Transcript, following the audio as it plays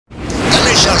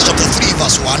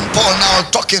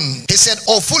Paul talking, he said,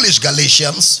 "O foolish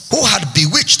Galatians, who had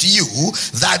bewitched you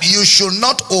that you should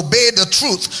not obey the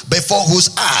truth, before whose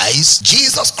eyes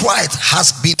Jesus Christ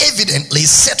has been evidently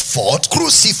set forth,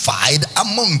 crucified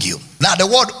among you." Now the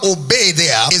word obey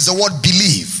there is the word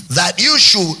believe. That you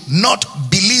should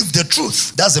not believe the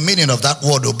truth. That's the meaning of that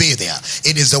word obey there.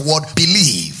 It is the word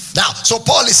believe. Now, so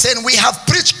Paul is saying, we have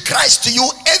preached Christ to you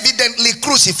evidently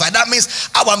crucified. That means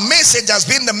our message has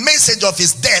been the message of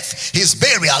his death, his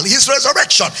burial, his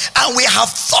resurrection. And we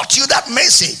have taught you that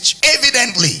message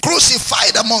evidently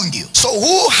crucified among you. So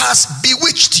who has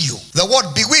bewitched you? The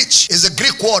word bewitch is a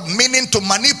Greek word meaning to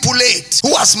manipulate.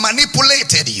 Who has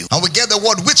manipulated you? And we get the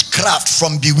word witchcraft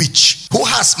from bewitch. Who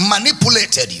has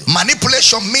manipulated you?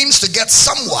 Manipulation means to get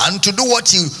someone to do what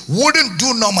he wouldn't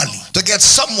do normally. To get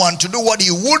someone to do what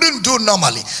he wouldn't do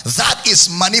normally. That is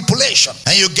manipulation.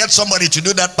 And you get somebody to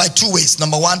do that by two ways.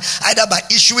 Number one, either by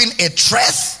issuing a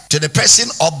threat to the person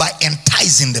or by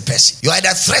enticing the person. You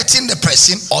either threaten the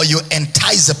person or you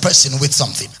entice the person with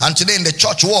something. And today in the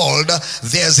church world,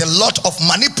 there's a lot of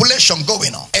manipulation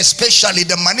going on. Especially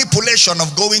the manipulation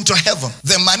of going to heaven.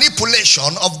 The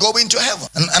manipulation of going to heaven.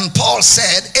 And Paul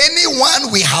said,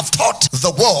 anyone we have taught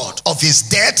the word of his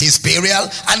death, his burial,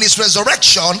 and his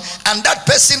resurrection, and that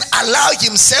person allow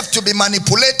himself to be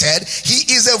manipulated,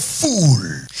 he is a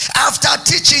fool. After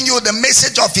teaching you the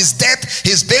message of his death,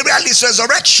 his burial, his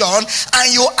resurrection,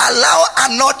 and you allow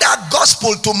another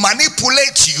gospel to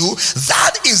manipulate you,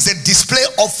 that is the display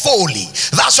of folly.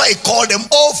 That's why he called them,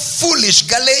 "Oh foolish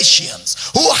Galatians,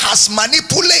 who has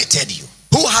manipulated you,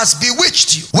 who has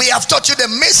bewitched you." We have taught you the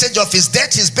message of his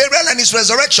death, his burial, and his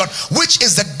resurrection, which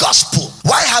is the gospel.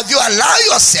 Why have you allowed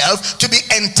yourself to be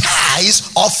enticed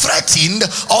or threatened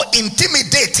or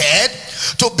intimidated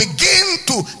to begin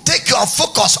to take your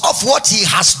focus off what he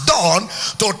has done,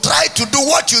 to try to do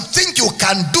what you think you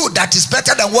can do that is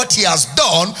better than what he has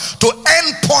done, to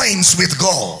earn points with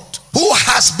God? Who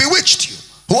has bewitched you?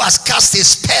 Who has cast a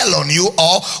spell on you,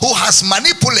 or who has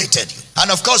manipulated you? And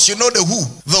of course, you know the who.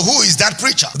 The who is that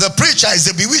preacher. The preacher is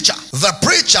the bewitcher. The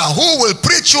preacher who will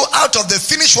preach you out of the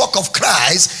finished work of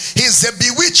Christ is the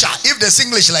bewitcher, if there's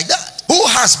English like that. Who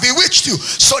has bewitched you?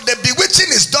 So the bewitching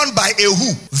is done by a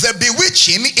who. The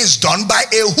bewitching is done by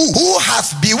a who. Who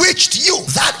hath bewitched you?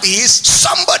 That is,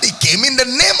 somebody came in the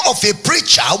name of a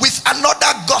preacher with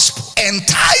another gospel,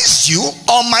 enticed you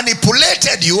or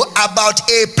manipulated you about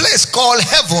a place called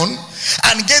heaven,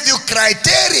 and gave you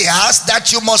criteria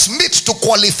that you must meet to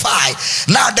qualify.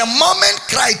 Now the moment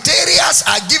criteria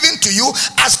are given to you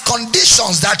as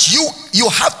conditions that you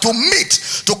have to meet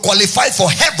to qualify for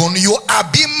heaven, you are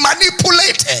being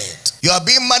manipulated. You are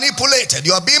being manipulated.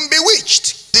 You are being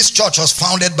bewitched. This church was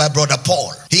founded by Brother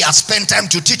Paul. He has spent time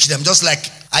to teach them, just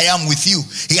like I am with you.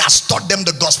 He has taught them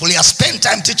the gospel. He has spent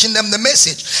time teaching them the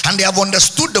message, and they have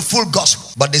understood the full gospel,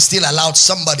 but they still allowed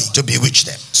somebody to bewitch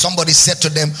them. Somebody said to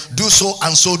them, do so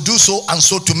and so, do so and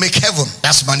so to make heaven.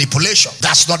 That's manipulation.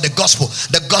 That's not the gospel.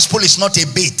 The gospel is not a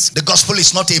bait. The gospel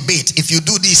is not a bait. If you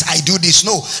do this, I do this.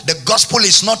 No. The gospel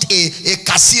is not a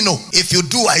casino. If you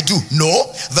do, I do. No.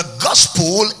 The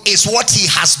gospel is what he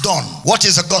has done. What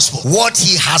is the gospel? What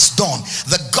he has done.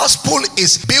 The gospel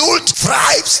is built,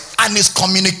 thrives, and is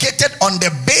communicated on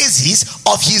the basis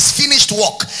of his finished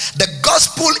work. The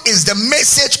gospel is the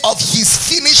message of his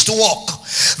finished work.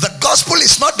 The gospel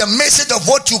is not the message of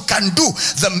what you can do.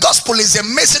 The gospel is a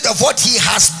message of what he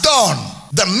has done.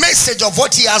 The message of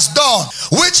what he has done,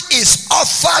 which is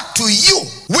offered to you,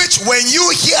 which when you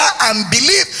hear and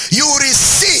believe, you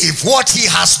receive what he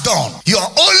has done. Your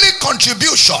only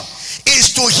contribution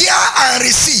is to hear and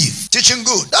receive. Teaching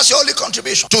good. That's your only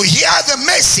contribution. To hear the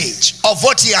message of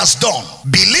what he has done.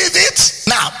 Believe it.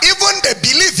 Now, even the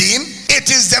believing,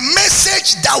 it is the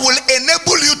message that will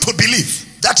enable you to believe.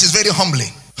 That is very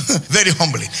humbling. Very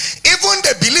humbling. Even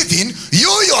the believing,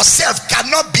 you yourself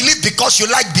cannot believe because you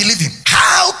like believing.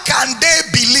 How can they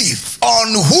believe on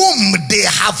whom they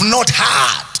have not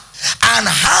heard? And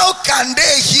how can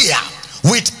they hear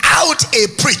without a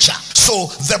preacher? So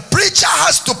the preacher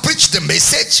has to preach the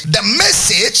message. The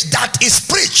message that is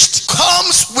preached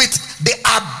comes with the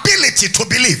ability to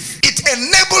believe. It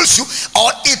enables you, or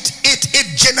it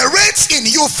generates in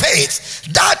you faith.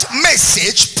 That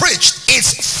message preached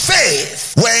is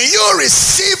faith. When you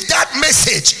receive that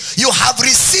message, you have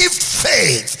received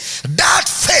faith. That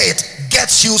faith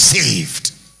gets you saved.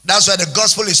 That's why the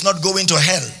gospel is not going to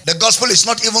hell. The gospel is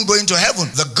not even going to heaven.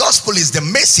 The gospel is the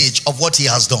message of what he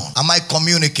has done. Am I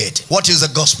communicating? What is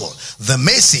the gospel? The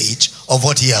message of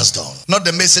what he has done. Not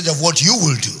the message of what you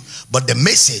will do, but the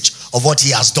message of what he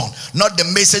has done. Not the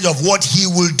message of what he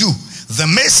will do. The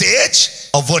message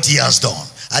of what he has done.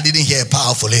 I didn't hear a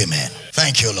powerful amen.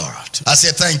 Thank you, Lord. I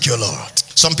say thank you, Lord.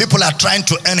 Some people are trying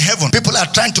to earn heaven. People are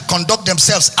trying to conduct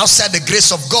themselves outside the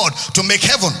grace of God to make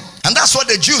heaven. And that's what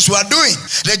the Jews were doing.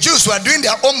 The Jews were doing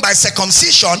their own by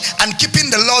circumcision and keeping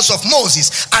the laws of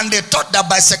Moses. And they thought that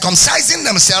by circumcising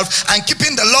themselves and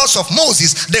keeping the laws of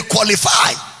Moses, they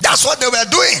qualify. That's what they were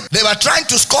doing. They were trying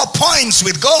to score points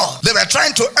with God. They were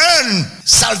trying to earn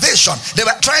salvation. They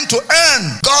were trying to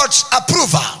earn God's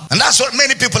approval. And that's what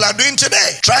many people are doing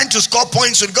today. Trying to score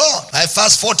points with God. I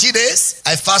fast 40 days.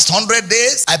 I fast 100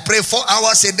 days. I pray 4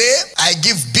 hours a day. I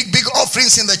give big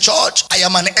offerings in the church. I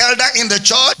am an elder in the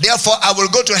church. Therefore, I will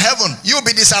go to heaven. You'll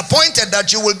be disappointed that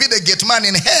you will be the gate man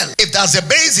in hell. If there's a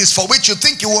basis for which you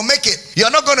think you will make it,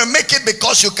 you're not going to make it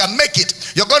because you can make it.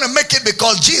 You're going to make it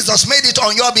because Jesus made it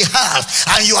on your behalf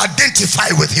and you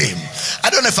identify with him. I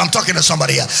don't know if I'm talking to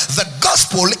somebody here. The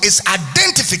gospel is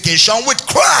identification with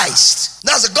Christ.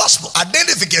 That's the gospel.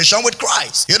 Identification with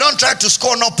Christ. You don't try to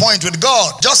score no point with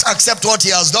God. Just accept what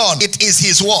he has done. It is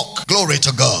his work. Glory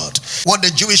to God. What the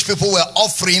Jewish people were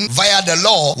offering via the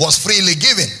law was freely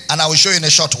given. And I will show you in a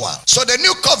short while. So the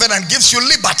new covenant gives you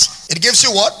liberty. It gives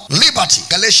you what? Liberty.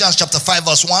 Galatians chapter 5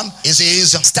 verse 1. It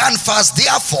says, stand fast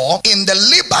therefore in the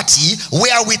liberty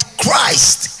wherewith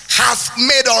Christ hath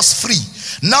made us free.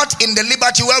 Not in the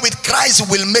liberty wherewith Christ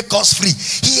will make us free.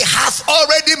 He hath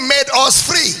already made us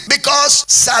free. Because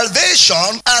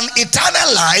salvation and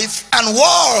eternal life and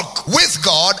walk with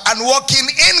God and walking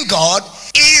in God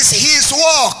is his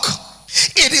work.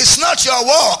 It is not your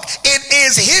work. It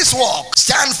is his work.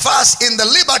 Stand fast in the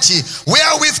liberty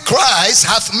wherewith Christ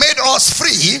hath made us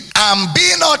free, and be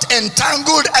not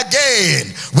entangled again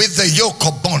with the yoke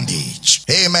of bondage.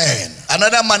 Amen.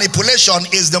 Another manipulation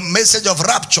is the message of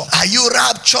rapture. Are you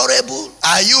rapturable?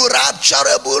 Are you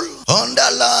rapturable? On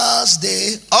the last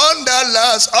day, on the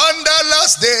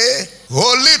last day,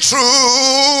 only true.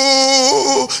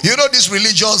 You know this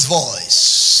religious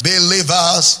voice.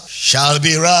 Believers shall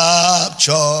be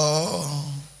raptured.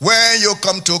 When you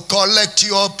come to collect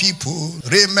your people,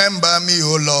 remember me,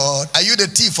 O Lord. Are you the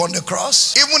thief on the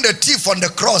cross? Even the thief on the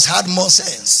cross had more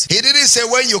sense. He didn't say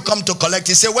when you come to collect.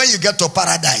 He said when you get to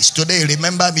paradise, today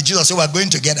remember me. Jesus said we're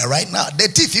going together right now. The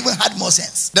thief even had more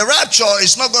sense. The rapture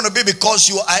is not going to be because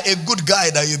you are a good guy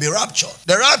that you'll be raptured.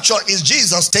 The rapture is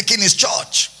Jesus taking his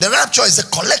church. The rapture is a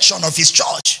collection of his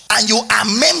church. And you are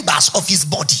members of his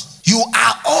body. You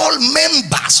are all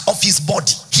members of his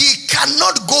body. He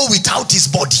cannot go without his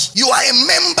body. You are a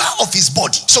member of his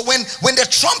body. So when the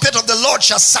trumpet of the Lord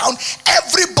shall sound,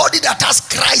 everybody that has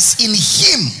Christ in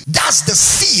him, that's the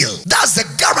seal. That's the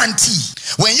guarantee.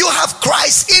 When you have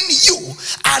Christ in you,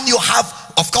 and you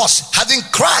have, of course, having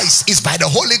Christ is by the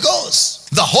Holy Ghost.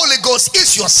 The Holy Ghost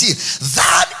is your seal.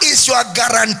 That is your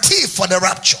guarantee for the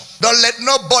rapture. Don't let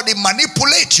nobody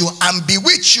manipulate you and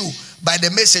bewitch you by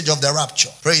the message of the rapture.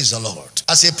 Praise the Lord.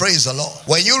 I say praise the Lord.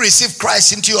 When you receive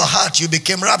Christ into your heart, you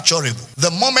became rapturable.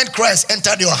 The moment Christ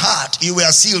entered your heart, you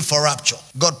were sealed for rapture.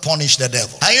 God punished the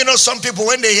devil. And you know, some people,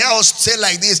 when they hear us say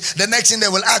like this, the next thing they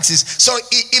will ask is, so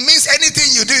it means anything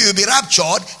you do, you'll be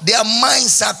raptured. Their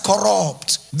minds are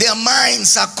corrupt. Their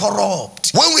minds are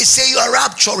corrupt. When we say you are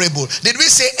rapturable, did we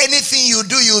say anything you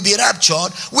do, you'll be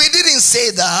raptured? We didn't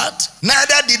say that.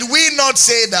 Neither did we not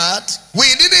say that. We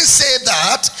didn't say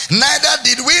that. Neither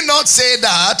did we not say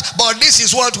that. But this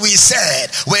is what we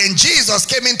said. When Jesus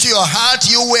came into your heart,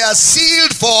 you were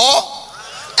sealed for...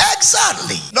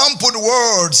 Exactly. Don't put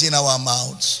words in our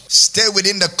mouths. Stay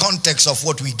within the context of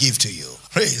what we give to you.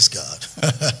 Praise God.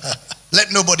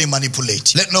 Let nobody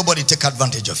manipulate. Let nobody take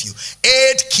advantage of you.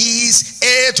 8 keys,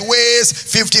 8 ways,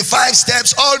 55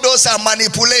 steps. All those are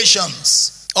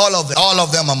manipulations. All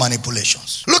of them are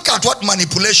manipulations. Look at what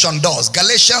manipulation does.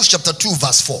 Galatians chapter 2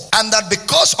 verse 4. And that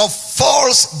because of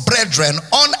false brethren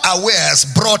unawares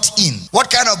brought in. What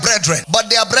kind of brethren? But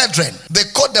they are brethren. They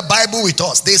quote the Bible with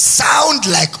us. They sound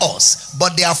like us,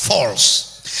 but they are false.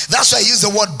 That's why I use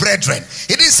the word brethren.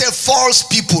 He didn't say false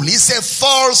people. He said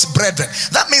false brethren.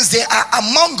 That means they are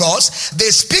among us.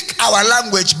 They speak our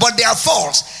language, but they are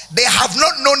false. They have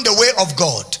not known the way of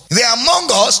God. They are among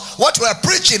us. What we are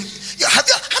preaching. How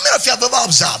many of you have ever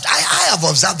observed? I have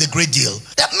observed a great deal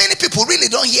that many people really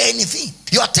don't hear anything.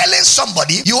 You are telling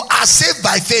somebody you are saved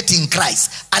by faith in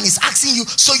Christ, and he's asking you,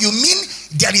 so you mean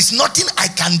there is nothing I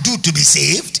can do to be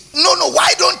saved? No,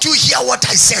 why don't you hear what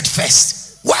I said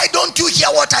first? Why don't you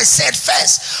hear what I said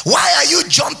first? Why are you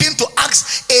jumping to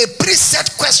ask a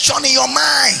preset question in your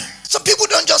mind? Some people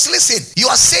don't just listen. You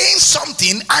are saying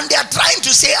something and they are trying to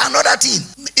say another thing.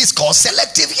 It's called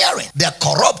selective hearing. They are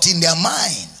corrupt in their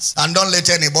minds. And don't let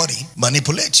anybody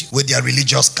manipulate you with their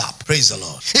religious cap. Praise the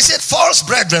Lord. He said, false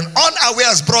brethren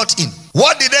unawares brought in.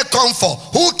 What did they come for?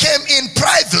 Who came in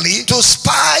privately to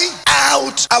spy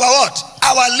out our what?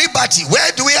 Our liberty.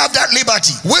 Where do we have that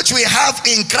liberty? Which we have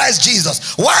in Christ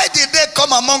Jesus. Why did they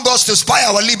come among us to spy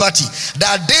our liberty?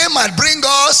 That they might bring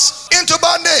us into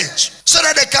bondage. So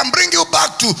that they can bring you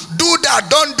back to do that,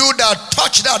 don't do that,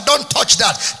 touch that, don't touch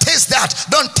that, taste that,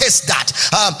 don't taste that.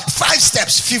 5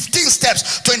 steps, 15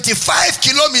 steps, 25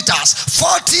 kilometers,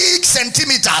 40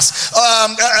 centimeters,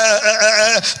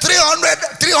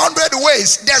 300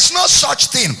 ways. There's no such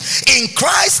thing. In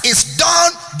Christ it's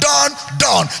done.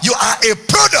 You are a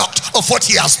product of what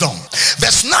he has done.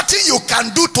 There's nothing you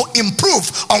can do to improve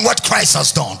on what Christ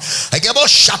has done.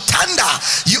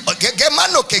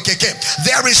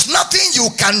 There is nothing you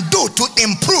can do to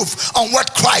improve on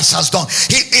what Christ has done.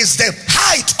 He is the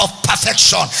height of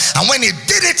perfection, and when he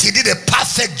did it, he did a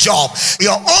perfect job.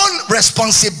 Your own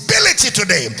responsibility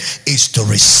today is to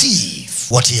receive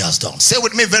what he has done. Say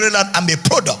with me very loud, I'm a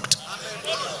product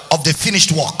of the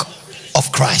finished work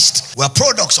of Christ. We are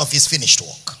products of his finished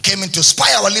work. Came in to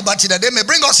spy our liberty that they may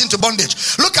bring us into bondage.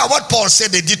 Look at what Paul said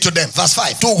they did to them. Verse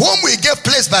 5. To whom we gave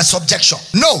place by subjection.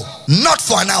 No, not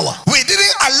for an hour. We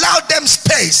didn't allow them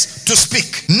space to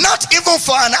speak. Not even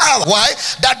for an hour. Why?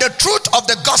 That the truth of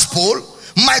the gospel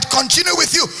might continue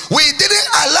with you. We didn't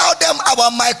allow them our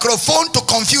microphone to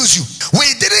confuse you. We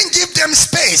didn't give them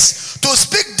space to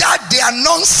speak that their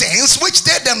nonsense, which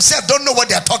they themselves don't know what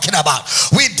they're talking about.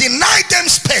 We deny them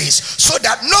space so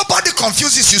that nobody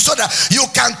confuses you, so that you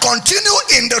can continue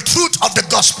in the truth of the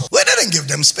gospel. We didn't give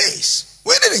them space.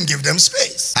 We didn't give them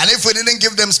space. And if we didn't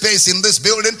give them space in this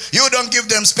building, you don't give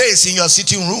them space in your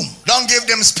sitting room. Don't give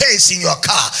them space in your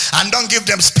car. And don't give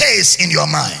them space in your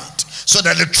mind, so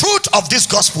that the truth of this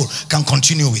gospel can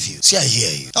continue with you. See, I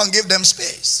hear you. Don't give them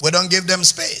space. We don't give them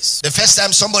space. The first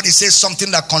time somebody says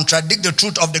something that contradicts the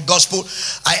truth of the gospel,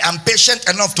 I am patient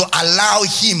enough to allow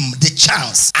him the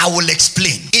chance. I will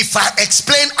explain. If I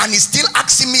explain and he's still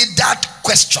asking me that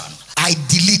question, I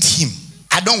delete him.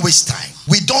 I don't waste time.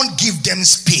 We don't give them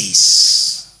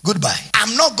space. Goodbye.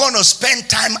 I'm not going to spend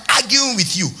time arguing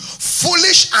with you.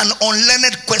 Foolish and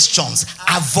unlearned questions,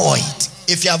 avoid.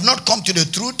 If you have not come to the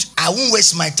truth, I won't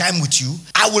waste my time with you.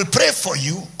 I will pray for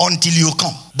you until you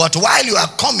come. But while you are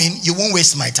coming, you won't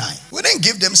waste my time. We didn't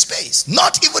give them space.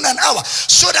 Not even an hour.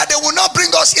 So that they will not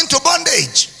bring us into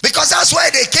bondage. Because that's why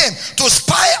they came. To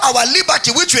spy our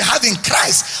liberty which we have in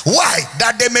Christ. Why?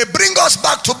 That they may bring us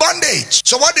back to bondage.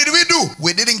 So what did we do?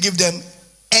 We didn't give them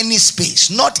any space.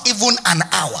 Not even an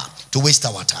hour to waste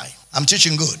our time. I'm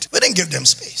teaching good. We didn't give them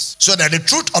space, so that the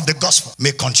truth of the gospel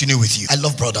may continue with you. I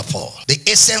love Brother Paul. The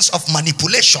essence of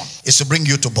manipulation is to bring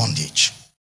you to bondage.